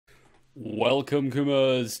Welcome,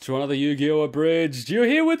 Kumas, to another Yu-Gi-Oh! Abridged. You're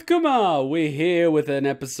here with Kuma. We're here with an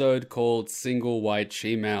episode called Single White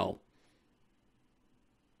Female.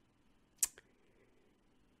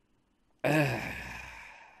 Let's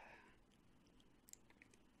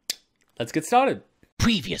get started.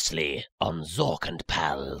 Previously on Zork and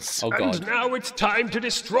Pals. Oh god. And now it's time to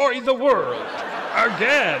destroy the world.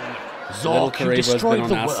 Again. Zork, you Littlekuriboh's destroyed been on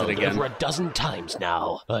the acid world again. over a dozen times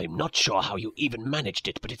now. I'm not sure how you even managed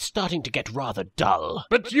it, but it's starting to get rather dull.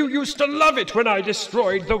 But you used to love it when I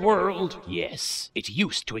destroyed the world. Yes, it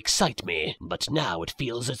used to excite me, but now it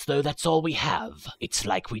feels as though that's all we have. It's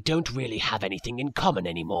like we don't really have anything in common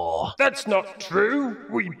anymore. That's not true.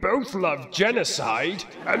 We both love genocide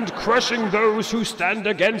and crushing those who stand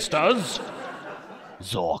against us.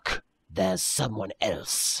 Zork, there's someone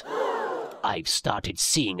else. I've started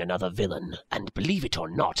seeing another villain, and believe it or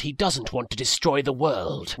not, he doesn't want to destroy the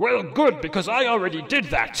world. Well, good, because I already did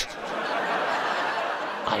that.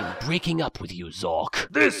 I'm breaking up with you, Zork.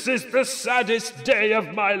 This is the saddest day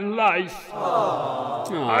of my life.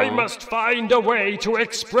 I must find a way to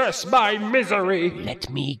express my misery. Let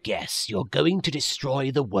me guess, you're going to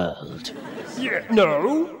destroy the world. Yeah,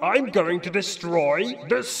 no, I'm going to destroy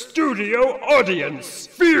the studio audience.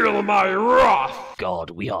 Feel my wrath.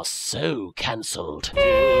 God, we are so cancelled.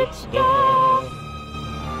 It's the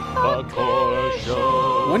Bakura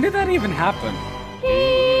show. When did that even happen? He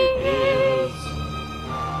is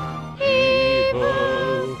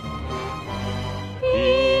evil.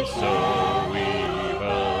 He's so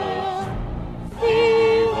evil.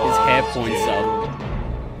 His hair points up.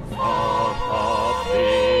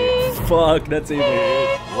 Fuck, that's evil.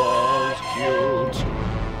 It was cute.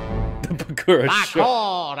 The Bakura show.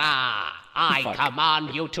 Bakura! I Fuck.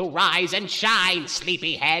 command you to rise and shine,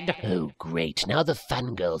 sleepyhead. Oh, great. Now the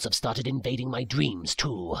fangirls have started invading my dreams,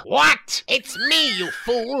 too. What? It's me, you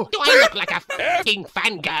fool! Do I look like a f***ing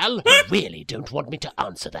fangirl? You really don't want me to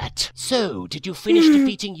answer that. So, did you finish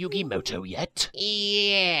defeating Yugimoto yet?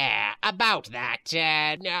 Yeah, about that.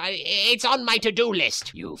 No, it's on my to-do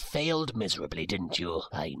list. You failed miserably, didn't you?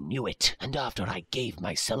 I knew it. And after I gave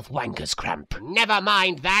myself wanker's cramp. Never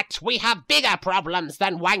mind that. We have bigger problems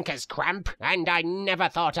than wanker's cramp. And I never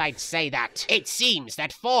thought I'd say that. It seems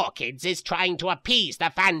that 4Kids is trying to appease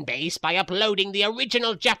the fan base by uploading the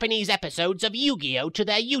original Japanese episodes of Yu-Gi-Oh! To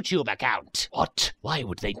their YouTube account. What? Why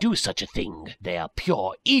would they do such a thing? They are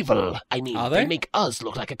pure evil. I mean, Are they they? make us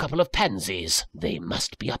look like a couple of pansies. They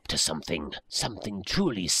must be up to something. Something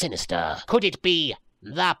truly sinister. Could it be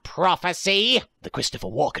the prophecy? The Christopher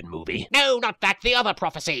Walken movie. No, not that, the other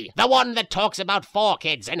prophecy. The one that talks about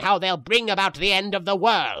 4Kids and how they'll bring about the end of the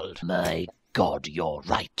world. My God, you're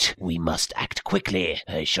right. We must act quickly.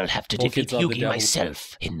 I shall have to defeat 4Kids are the Yugi devil.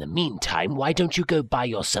 myself. In the meantime, why don't you go buy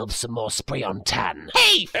yourself some more spray on tan?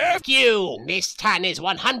 Hey, f you! This tan is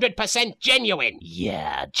 100% genuine.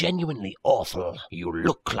 Yeah, genuinely awful. You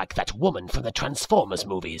look like that woman from the Transformers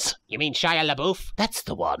movies. You mean Shia LaBeouf? That's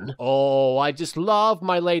the one. Oh, I just love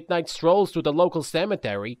my late night strolls through the local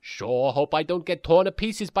cemetery. Sure hope I don't get torn to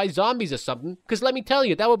pieces by zombies or something, because let me tell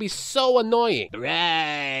you, that would be so annoying.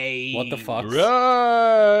 Right. What the fuck?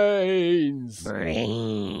 Brains!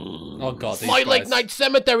 Brains. Oh god, these My guys. late night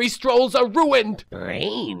cemetery strolls are ruined!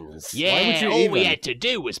 Brains. Yeah, would you all we even? had to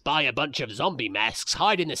do was buy a bunch of zombie masks,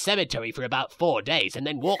 hide in the cemetery for about 4 days, and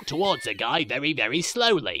then walk towards a guy very, very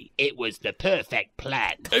slowly. It was the perfect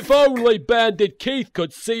plan. If only Bandit Keith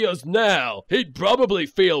could see us now, he'd probably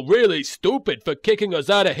feel really stupid for kicking us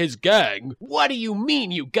out of his gang. What do you mean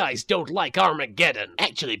you guys don't like Armageddon?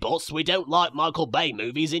 Actually, boss, we don't like Michael Bay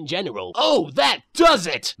movies in general. Oh, that does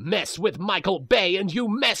it! Mess with Michael Bay and you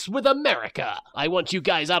mess with America. I want you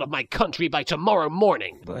guys out of my country by tomorrow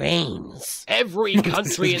morning. Brains. Every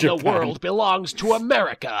country in the Japan. world belongs to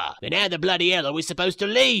America. Then how the bloody hell are we supposed to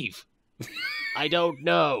leave? I don't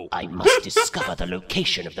know. I must discover the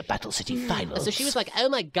location of the Battle City Finals. So she was like, oh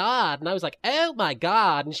my god, and I was like, oh my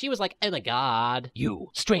god, and she was like, oh my god.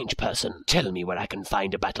 You, strange person, tell me where I can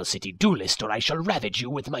find a Battle City duelist or I shall ravage you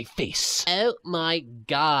with my face. Oh my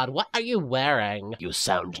god, what are you wearing? You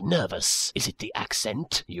sound nervous. Is it the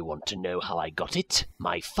accent? You want to know how I got it?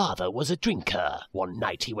 My father was a drinker. One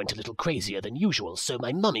night he went a little crazier than usual, so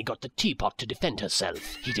my mummy got the teapot to defend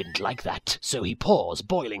herself. He didn't like that, so he pours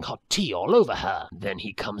boiling hot tea all over her. Then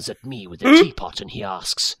he comes at me with the teapot and he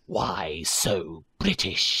asks, why so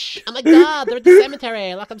British. Oh my god, they're at the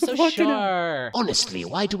cemetery. Like, I'm so sure. Honestly,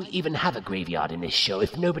 why do we even have a graveyard in this show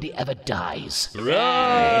if nobody ever dies?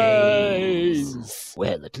 Brains!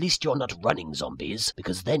 Well, at least you're not running, zombies,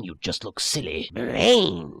 because then you'd just look silly.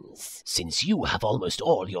 Brains. Since you have almost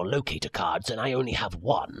all your locator cards and I only have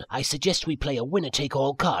one, I suggest we play a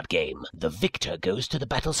winner-take-all card game. The victor goes to the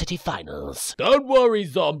Battle City Finals. Don't worry,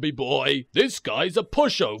 zombie boy. This guy's a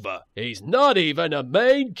pushover. He's not even a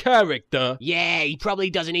main character. Yeah, he probably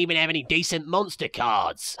doesn't even have any decent monster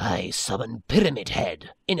cards. I summon Pyramid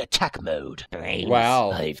Head in attack mode. Brains.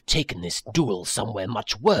 Wow. I've taken this duel somewhere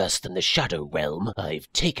much worse than the Shadow Realm.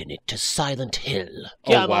 I've taken it to Silent Hill.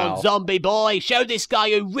 Come wow. on, zombie boy. Show this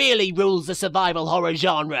guy who really rules the survival horror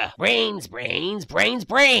genre. Brains, brains, brains,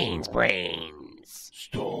 brains, brains.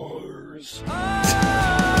 Stars.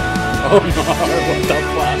 Oh no, what the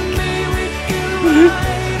fuck?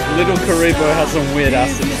 Littlekuriboh has some weird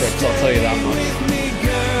acid trips, I'll tell you that much.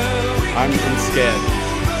 I'm scared.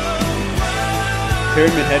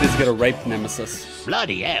 Pyramid Head is gonna rape Nemesis.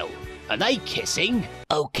 Bloody hell. Are they kissing?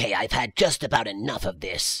 Okay, I've had just about enough of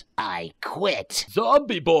this. I quit.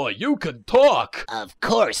 Zombie boy, you can talk. Of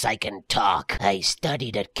course I can talk. I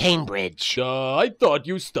studied at Cambridge. I thought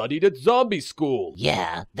you studied at zombie school.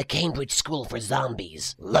 Yeah, the Cambridge School for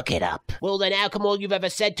Zombies. Look it up. Well, then how come all you've ever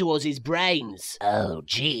said to us is brains? Oh,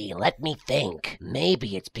 gee, let me think.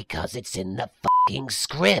 Maybe it's because it's in the fucking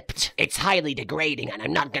script. It's highly degrading and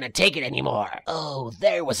I'm not gonna take it anymore. Oh,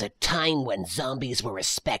 there was a time when zombies were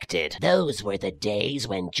respected. Those were the days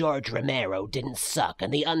when George Romero didn't suck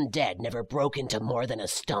and the undead never broke into more than a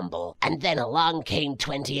stumble. And then along came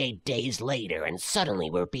 28 days later and suddenly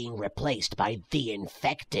we're being replaced by the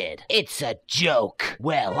infected. It's a joke.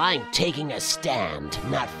 Well, I'm taking a stand.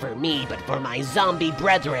 Not for me, but for my zombie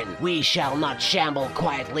brethren. We shall not shamble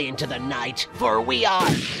quietly into the night, for we are...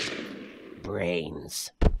 brains.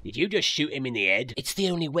 Did you just shoot him in the head? It's the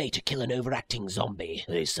only way to kill an overacting zombie.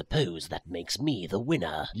 I suppose that makes me the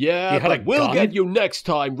winner. Yeah, He had but a we'll gun? get you next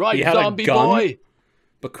time, right, He had a zombie gun? boy?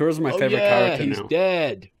 Bakura's my Oh favorite yeah, character he's now.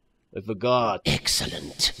 dead. I forgot.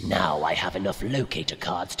 Excellent. Now I have enough locator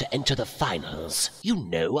cards to enter the finals. You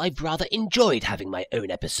know, I've rather enjoyed having my own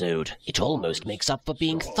episode. It almost makes up for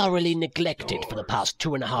being thoroughly neglected for the past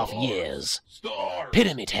 2.5 years.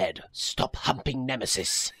 Pyramid Head, stop humping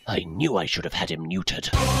Nemesis. I knew I should have had him neutered.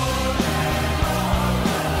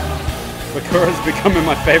 Bakura's becoming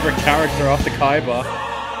my favorite character after Kaiba.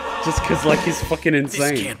 Just cause, like, he's fucking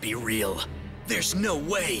insane. This can't be real. There's no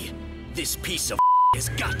way. This piece of has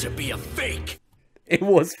got to be a fake. It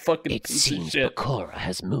was fucking It piece of seems shit. Bakura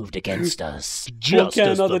has moved against us. Just Okay,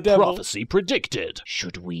 as another the devil. prophecy predicted.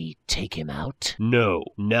 Should we take him out? No,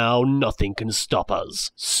 now nothing can stop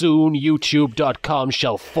us. Soon YouTube.com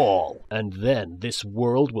shall fall, and then this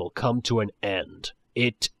world will come to an end.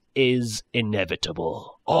 It is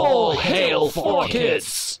inevitable. All hail for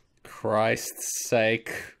kids! Christ's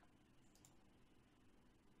sake.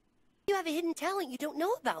 You have a hidden talent you don't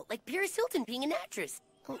know about, like Paris Hilton being an actress.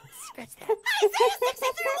 Oh, scratch that.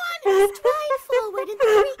 Stride forward in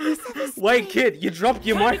the weakness of his Wait, kid, you dropped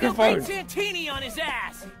your microphone. Santini on his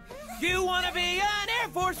ass. You want to be an Air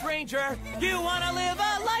Force Ranger. You want to live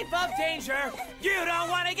a life of danger. You don't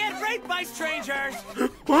want to get raped by strangers.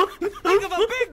 Think of a big